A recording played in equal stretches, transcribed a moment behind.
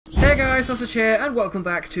Hey guys, Sausage here, and welcome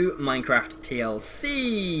back to Minecraft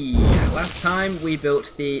TLC. Last time we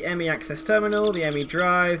built the ME access terminal, the ME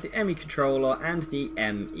drive, the ME controller, and the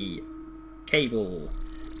ME cable.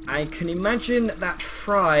 I can imagine that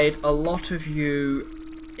fried a lot of you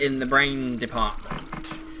in the brain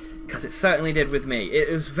department, because it certainly did with me. It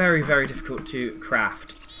was very, very difficult to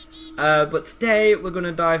craft. But today we're going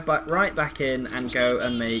to dive right back in and go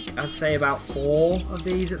and make, I'd say, about 4 of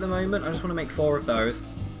these at the moment. I just want to make 4 of those.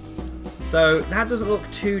 So that doesn't look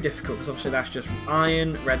too difficult because obviously that's just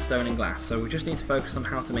iron, redstone and glass. So we just need to focus on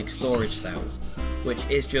how to make storage cells, which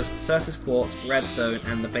is just Certus quartz, redstone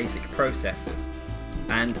and the basic processors.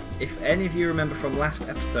 And if any of you remember from last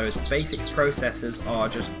episode, the basic processors are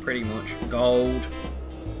just pretty much gold,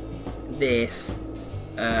 this,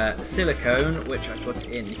 silicone, which I put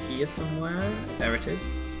in here somewhere, there it is,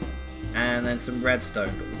 and then some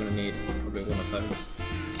redstone, but we're going to need probably one of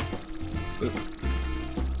those. Oops.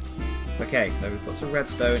 Okay, so we put some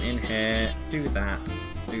redstone in here, do that,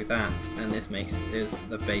 and this is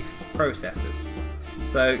the base processors.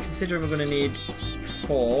 So considering we're going to need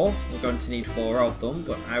 4, we're going to need 4 of them,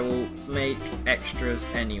 but I will make extras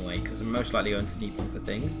anyway, because I'm most likely going to need them for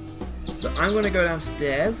things. So I'm going to go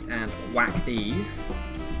downstairs and whack these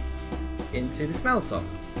into the smelter.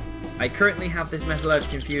 I currently have this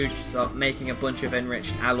metallurgical infuser making a bunch of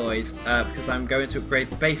enriched alloys because I'm going to upgrade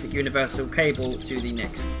the basic universal cable to the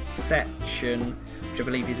next section, which I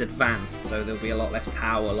believe is advanced, so there'll be a lot less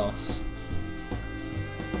power loss.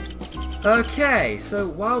 Okay, so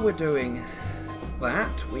while we're doing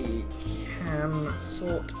that, we can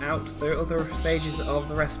sort out the other stages of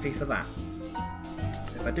the recipe for that.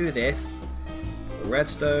 So if I do this, put the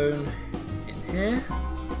redstone in here.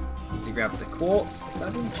 Easy grab the quartz. Is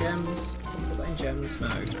that in gems? Put that in gems? No.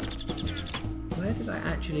 Where did I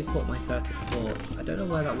actually put my Certus quartz? I don't know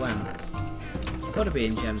where that went. It's got to be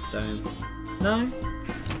in gemstones. No?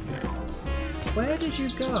 Where did you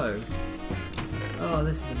go? Oh,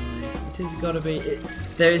 this is annoying. It has got to be...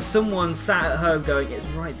 There is someone sat at home going, it's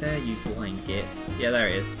right there, you blind git. Yeah, there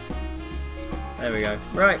it is. There we go.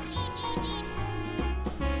 Right.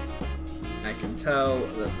 I can tell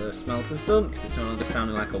that the smelter's done because it's no longer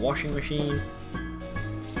sounding like a washing machine.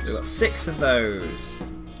 So we've got 6 of those.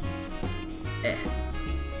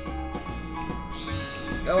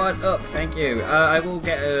 Go on up, thank you. I will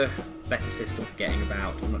get a better system for getting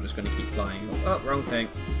about. I'm not just going to keep flying. Oh, wrong thing.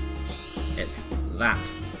 It's that.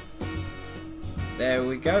 There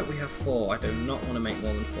we go. We have 4. I do not want to make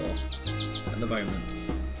more than 4 at the moment.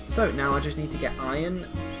 So now I just need to get iron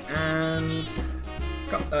and...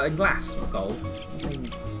 glass, not gold. I'm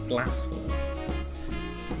saying glass for.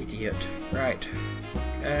 Idiot. Right.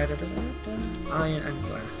 Iron and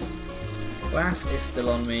glass. Glass is still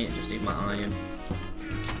on me, I just need my iron.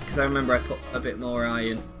 Because I remember I put a bit more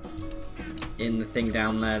iron in the thing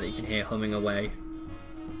down there that you can hear humming away.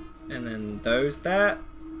 And then those there.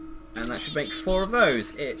 And that should make 4 of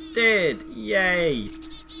those. It did! Yay!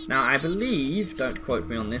 Now I believe, don't quote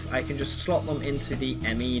me on this, I can just slot them into the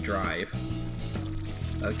ME drive.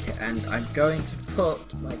 Okay, and I'm going to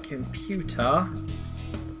put my computer,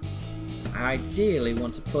 I ideally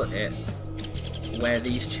want to put it where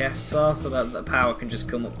these chests are so that the power can just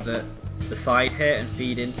come up the side here and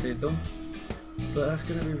feed into them. But that's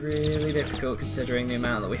going to be really difficult considering the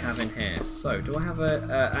amount that we have in here. So, do I have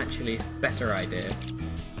a actually better idea?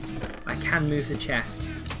 I can move the chest.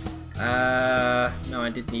 No,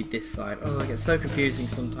 I did need this side. Oh, it gets so confusing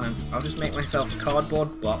sometimes. I'll just make myself a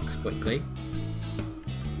cardboard box quickly.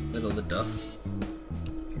 With all the dust.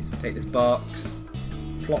 Okay, so we take this box,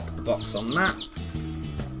 plop the box on that,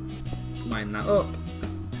 line that up,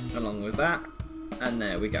 along with that, and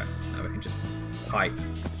there we go. Now we can just pipe.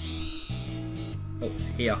 Oh,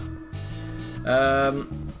 here.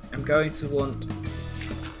 I'm going to want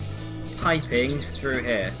piping through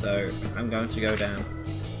here, so I'm going to go down.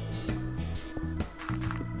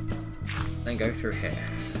 Then go through here.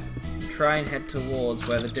 Try and head towards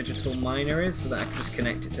where the digital miner is so that I can just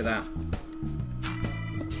connect it to that.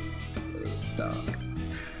 It's dark.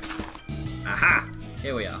 Aha!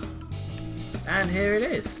 Here we are. And here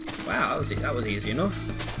it is. Wow, that was easy enough.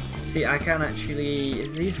 See, I can actually...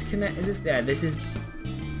 Is this connect? Is this there? This is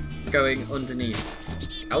going underneath.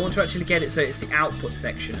 I want to actually get it so it's the output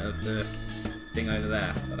section of the thing over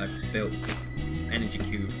there that I've built. Energy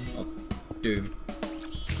cube of doom.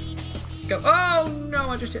 Go. Oh no,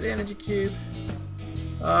 I just hit the energy cube.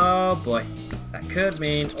 Oh boy. That could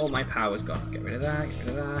mean all my power's gone. Get rid of that, get rid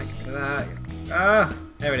of that, get rid of that. Ah,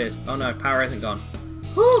 there it is. Oh no, power isn't gone.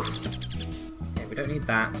 Whew. Okay, we don't need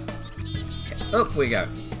that. Okay, up we go.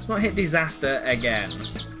 Let's not hit disaster again.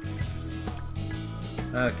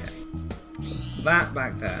 Okay. that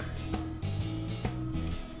back there.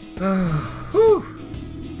 Whew.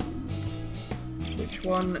 Which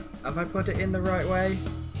one? Have I put it in the right way?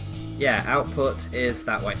 Yeah, output is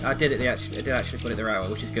that way. I did actually put it the right way,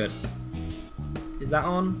 which is good. Is that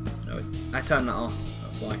on? No, I turned that off.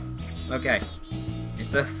 That's why. Okay. Is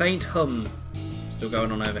the faint hum still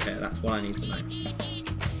going on over here? That's what I need to know.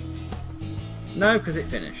 No, because it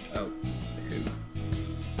finished. Oh, poo.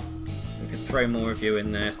 We can throw more of you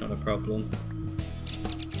in there. It's not a problem.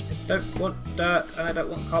 I don't want dirt and I don't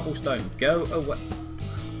want cobblestone. Go away.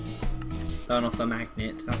 Turn off the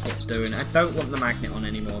magnet. That's what's doing it. I don't want the magnet on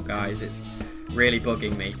anymore, guys. It's really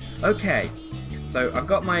bugging me. Okay. So I've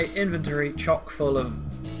got my inventory chock full of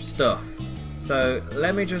stuff. So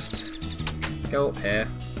let me just go up here.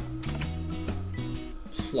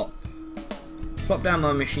 Plop. Plop down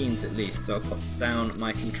my machines at least. So I'll pop down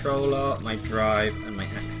my controller, my drive, and my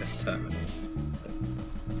access terminal.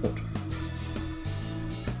 Put.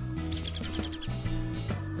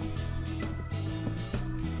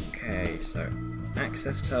 Okay, so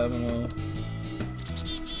access terminal.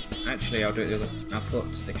 Actually, I'll do it the other. I'll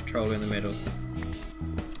put the controller in the middle.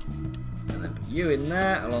 And then put you in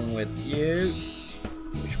there along with you.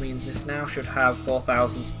 Which means this now should have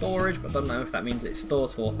 4,000 storage, but I don't know if that means it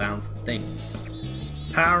stores 4,000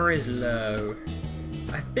 things. Power is low.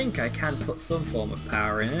 I think I can put some form of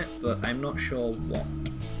power in it, but I'm not sure what.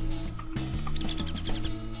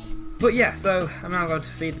 But yeah, so I'm now going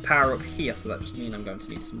to feed the power up here, so that just means I'm going to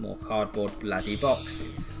need some more cardboard bloody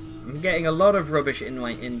boxes. I'm getting a lot of rubbish in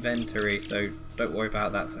my inventory, so don't worry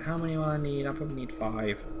about that. So how many will I need? I probably need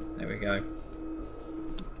 5. There we go.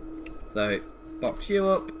 So, box you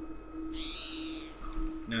up.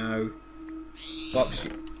 No. Box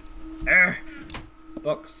you.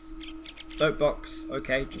 Box. Don't box.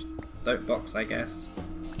 Okay, just don't box, I guess.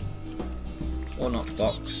 Or not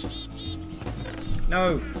box.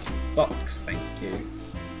 No. Box, thank you.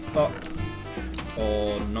 Box.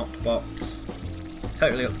 Or not box.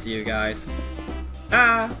 Totally up to you guys.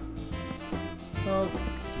 Ah! Well,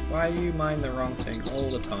 why you mind the wrong thing all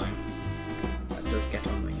the time? That does get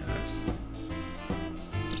on my nerves.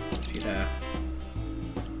 Put you there.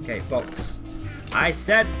 Okay, box. I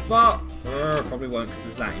said box! Probably won't because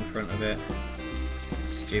there's that in front of it.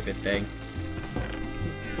 Stupid thing.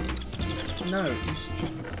 No, you just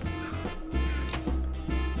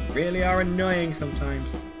really are annoying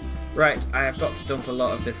sometimes. Right, I have got to dump a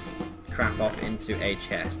lot of this crap off into a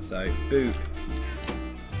chest, so boop.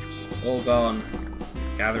 All gone.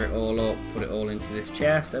 Gather it all up, put it all into this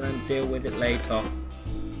chest, and then deal with it later.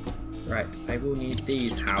 Right, I will need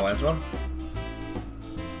these, however.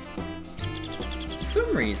 For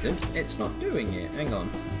some reason, it's not doing it. Hang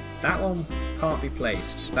on. That one can't be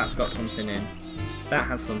placed. That's got something in. That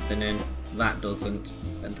has something in. That doesn't.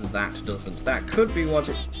 And that doesn't. That could be what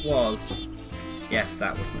it was. Yes,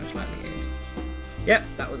 that was most likely it. Yep,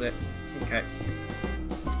 that was it. Okay.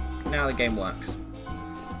 Now the game works.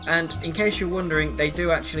 And in case you're wondering, they do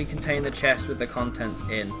actually contain the chest with the contents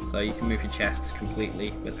in, so you can move your chests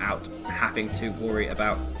completely without having to worry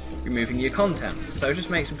about removing your content. So just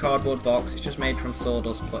make some cardboard box. It's just made from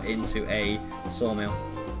sawdust put into a sawmill.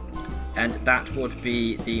 And that would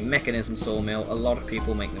be the mechanism sawmill. A lot of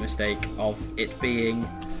people make the mistake of it being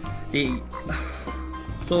the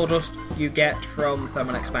sawdust you get from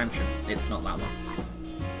thermal expansion. It's not that one.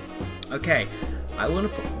 Okay, I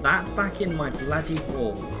want to put that back in my bloody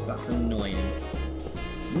wall, because that's annoying.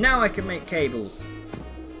 Now I can make cables.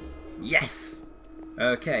 Yes!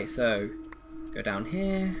 Okay, so go down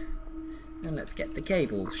here, and let's get the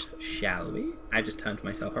cables, shall we? I just turned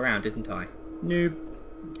myself around, didn't I? Noob.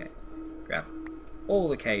 Okay, grab all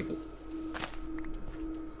the cable.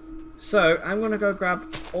 So, I'm going to go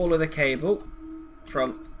grab all of the cable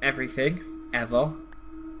from everything, ever.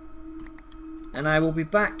 And I will be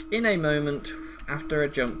back in a moment after a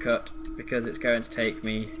jump cut, because it's going to take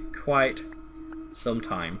me quite some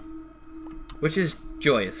time. Which is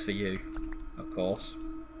joyous for you, of course.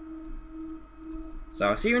 So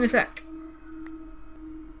I'll see you in a sec.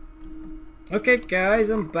 Okay guys,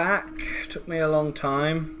 I'm back. Took me a long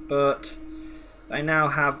time, but I now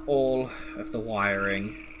have all of the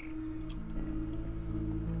wiring.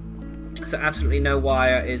 So absolutely no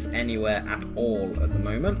wire is anywhere at all at the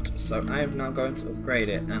moment, so I am now going to upgrade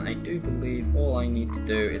it, and I do believe all I need to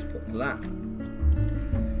do is put that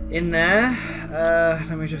in there.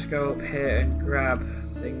 Let me just go up here and grab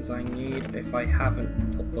things I need if I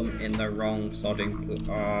haven't put them in the wrong sodding...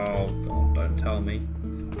 Oh god, don't tell me.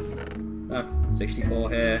 Oh,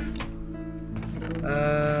 64 here.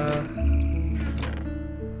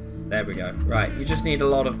 There we go. Right, you just need a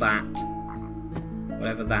lot of that.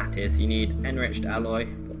 whatever that is. You need enriched alloy.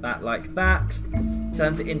 Put that like that.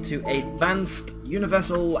 Turns it into advanced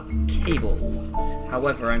universal cable.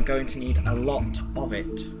 However, I'm going to need a lot of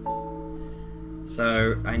it.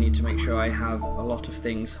 So I need to make sure I have a lot of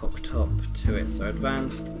things hooked up to it. So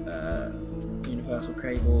advanced universal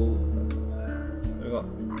cable. We've got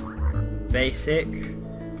basic.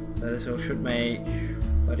 So this all should make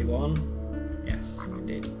 31. Yes, it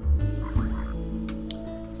did.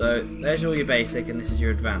 So there's all your basic, and this is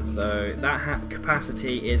your advanced. So that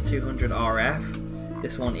capacity is 200 RF.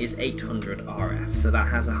 This one is 800 RF. So that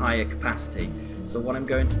has a higher capacity. So what I'm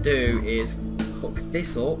going to do is hook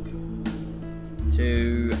this up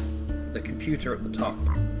to the computer at the top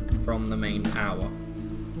from the main power.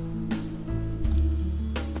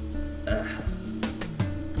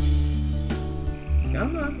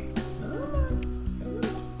 Come on.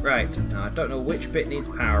 Right, now I don't know which bit needs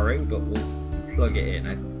powering, but we'll plug it in.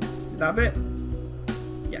 Is it that bit?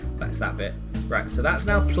 Yeah, that's that bit. Right, so that's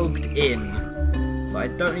now plugged in. So I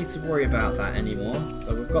don't need to worry about that anymore.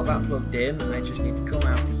 So we've got that plugged in. I just need to come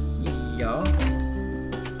out here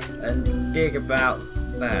and dig about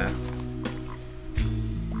there.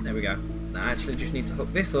 There we go. Now I actually just need to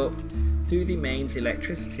hook this up to the mains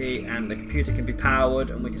electricity, and the computer can be powered,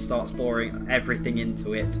 and we can start storing everything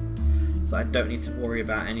into it. So I don't need to worry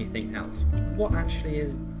about anything else. What actually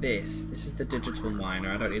is this? This is the digital miner.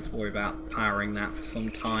 I don't need to worry about powering that for some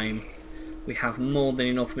time. We have more than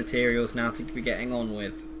enough materials now to be getting on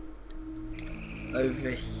with.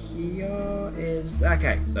 Over here is...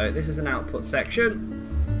 okay, so this is an output section.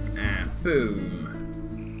 And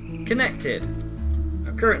boom. Connected.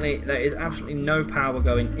 Now currently there is absolutely no power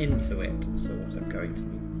going into it. So what I'm going to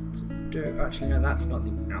need to do... actually no, that's not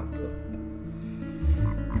the output.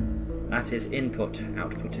 That is input.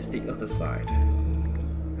 Output is the other side.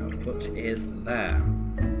 Output is there.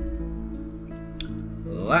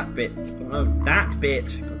 That bit. Oh no, that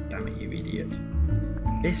bit. God damn it, you idiot.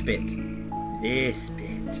 This bit. This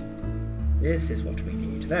bit. This is what we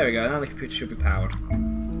need. There we go. Now the computer should be powered.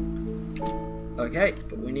 Okay,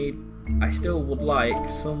 but we need... I still would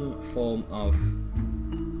like some form of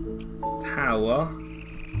power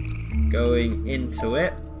going into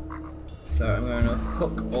it. So I'm going to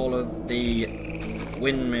hook all of the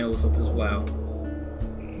windmills up as well.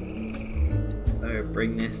 So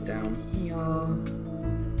bring this down here.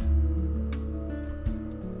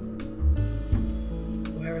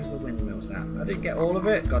 Where is the windmills at? I didn't get all of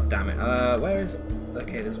it? God damn it. Where is it?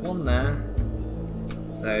 Okay, there's one there.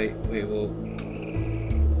 So we will...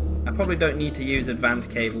 I probably don't need to use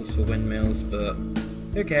advanced cables for windmills, but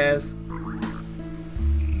who cares?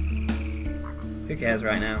 Who cares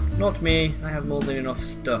right now? Not me. I have more than enough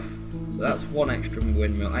stuff. So that's one extra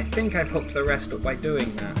windmill. I think I've hooked the rest up by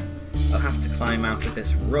doing that. I'll have to climb out of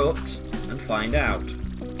this rut and find out.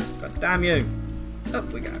 God damn you!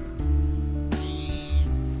 Up we go.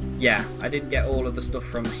 Yeah, I didn't get all of the stuff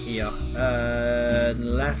from here.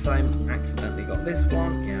 Unless I accidentally got this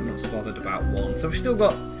one. Yeah, I'm not so bothered about one. So we've still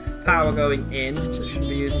got power going in, so it shouldn't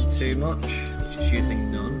be using too much. Which is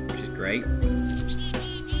using none, which is great.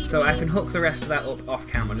 So I can hook the rest of that up off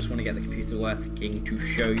camera. I just want to get the computer working to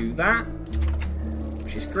show you that,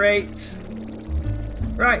 which is great.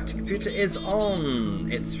 Right, computer is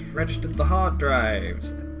on. It's registered the hard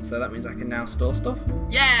drives. So that means I can now store stuff.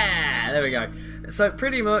 Yeah, there we go. So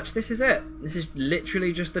pretty much this is it. This is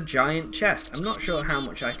literally just a giant chest. I'm not sure how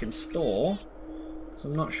much I can store. So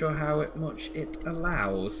I'm not sure how much it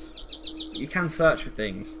allows. You can search for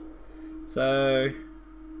things. So...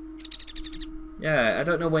 yeah, I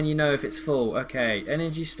don't know when you know if it's full. Okay,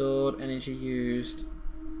 energy stored, energy used.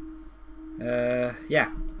 Yeah,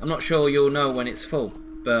 I'm not sure you'll know when it's full,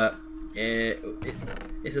 but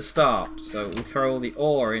it's a start. So we'll throw all the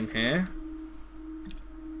ore in here.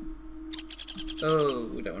 Oh,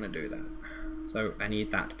 we don't want to do that. So I need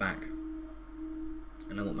that back.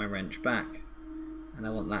 And I want my wrench back. And I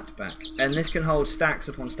want that back. And this can hold stacks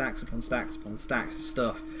upon stacks upon stacks upon stacks of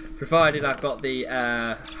stuff, provided I've got the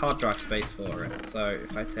hard drive space for it. So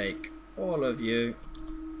if I take all of you,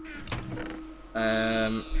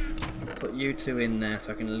 put you two in there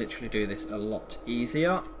so I can literally do this a lot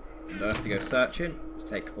easier. I don't have to go searching. Let's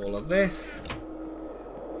take all of this,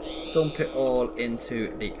 dump it all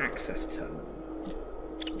into the access terminal.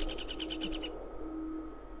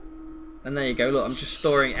 And there you go, look, I'm just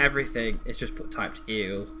storing everything. It's just put typed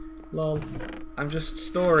ew. Lol. I'm just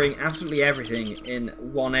storing absolutely everything in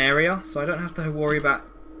one area, so I don't have to worry about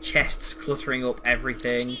chests cluttering up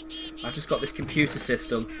everything. I've just got this computer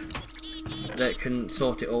system that can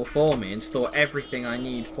sort it all for me and store everything I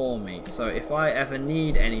need for me. So if I ever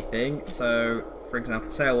need anything, so for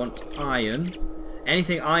example, say I want iron,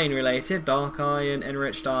 anything iron related, dark iron,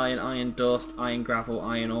 enriched iron, iron dust, iron gravel,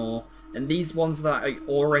 iron ore, and these ones that I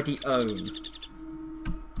already own.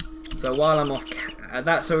 So while I'm off,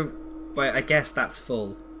 wait, I guess that's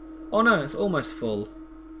full. Oh no, it's almost full.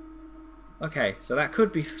 Okay, so that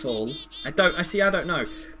could be full. I don't know,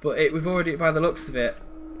 but we've already, by the looks of it,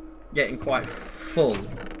 getting quite full.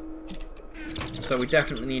 So we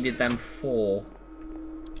definitely needed them 4,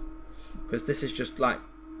 because this is just like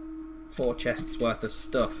 4 chests worth of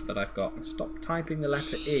stuff that I've got. Stop typing the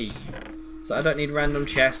letter E. So I don't need random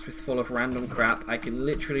chests full of random crap. I can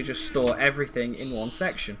literally just store everything in one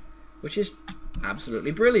section, which is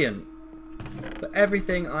absolutely brilliant. So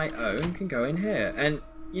everything I own can go in here, and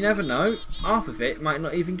you never know, half of it might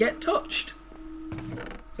not even get touched.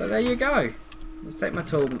 So there you go. Let's take my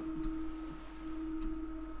tool.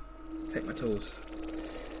 Take my tools.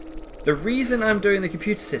 The reason I'm doing the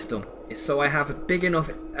computer system is so I have a big enough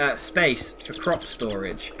space for crop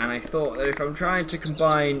storage, and I thought that if I'm trying to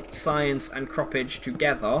combine science and croppage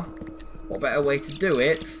together, what better way to do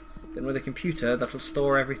it than with a computer that'll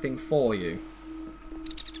store everything for you.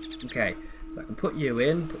 Okay, so I can put you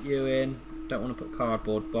in, don't want to put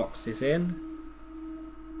cardboard boxes in.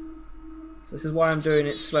 So this is why I'm doing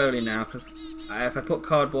it slowly now, because if I put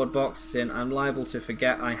cardboard boxes in, I'm liable to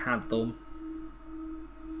forget I had them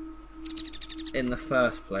in the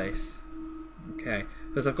first place. Okay,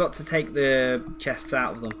 because I've got to take the chests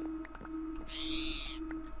out of them.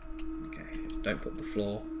 Okay, don't put the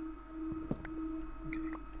floor. Okay.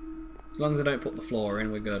 As long as I don't put the floor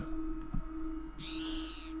in, we're good.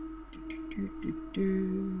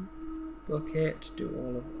 Bucket, do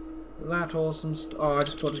all of that awesome stuff. Oh, I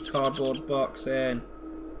just put a cardboard box in.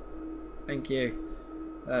 Thank you.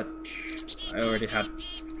 I already had.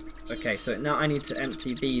 Okay, so now I need to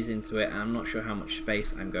empty these into it, and I'm not sure how much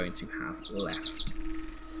space I'm going to have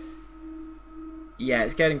left. Yeah,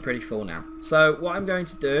 it's getting pretty full now. So what I'm going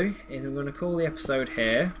to do is I'm going to call the episode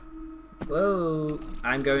here. Whoa!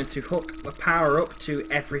 I'm going to hook the power up to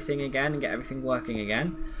everything again and get everything working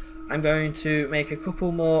again. I'm going to make a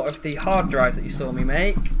couple more of the hard drives that you saw me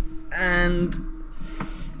make, and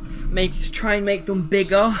try and make them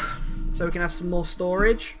bigger so we can have some more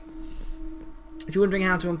storage. If you're wondering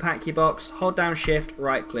how to unpack your box, hold down shift,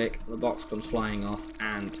 right click, the box comes flying off,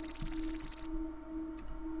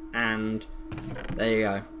 and there you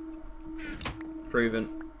go. Proven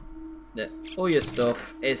that all your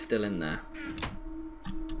stuff is still in there.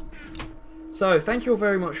 So thank you all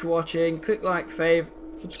very much for watching. Click like, fave,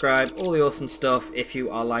 subscribe, all the awesome stuff if you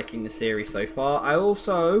are liking the series so far. I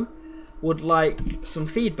also would like some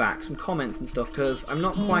feedback, some comments and stuff, because I'm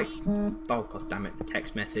not quite... Oh god damn it, the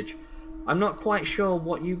text message. I'm not quite sure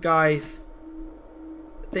what you guys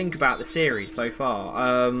think about the series so far.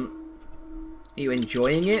 Are you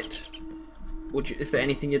enjoying it? Is there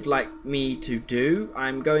anything you'd like me to do?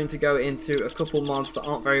 I'm going to go into a couple mods that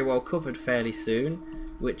aren't very well covered fairly soon,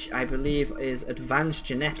 which I believe is advanced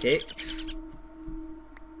genetics.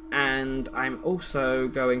 And I'm also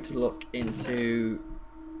going to look into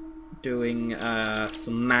doing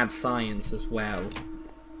some mad science as well,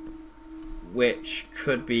 which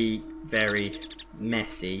could be very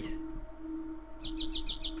messy,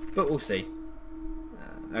 but we'll see.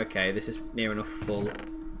 Okay, this is near enough full.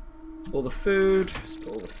 All the food,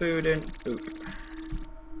 put all the food in. Oop.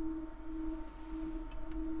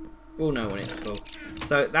 We'll know when it's full.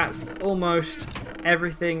 So that's almost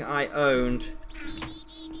everything I owned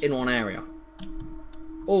in one area.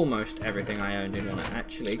 Almost everything I owned in one area.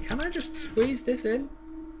 Actually, can I just squeeze this in?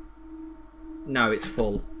 No, it's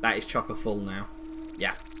full. That is chocker full now.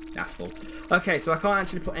 Yeah, that's full. Okay, so I can't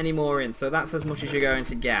actually put any more in, so that's as much as you're going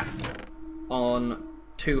to get on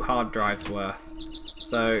 2 hard drives worth.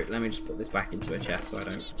 So let me just put this back into a chest so I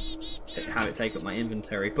don't have it take up my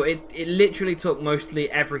inventory. But it literally took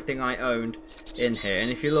mostly everything I owned in here.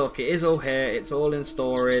 And if you look, it is all here. It's all in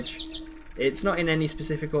storage. It's not in any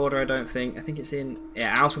specific order, I don't think. I think it's in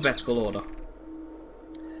alphabetical order.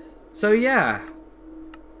 So yeah.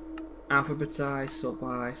 Alphabetize, sort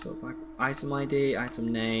by, item ID,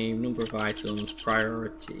 item name, number of items,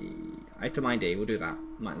 priority, item ID, we'll do that,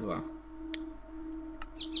 might as well.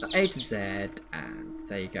 So A to Z, and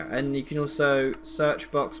there you go. And you can also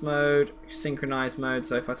search box mode, synchronize mode,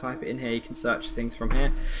 so if I type it in here you can search things from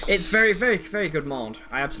here. It's very, very, very good mod.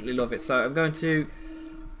 I absolutely love it. So I'm going to,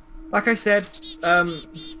 like I said,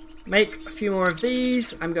 make a few more of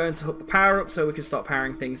these. I'm going to hook the power up so we can start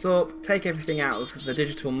powering things up, take everything out of the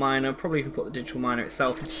digital miner, probably even put the digital miner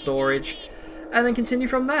itself into storage, and then continue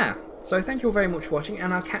from there. So thank you all very much for watching,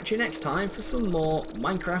 and I'll catch you next time for some more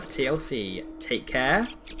Minecraft TLC. Take care,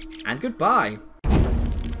 and goodbye.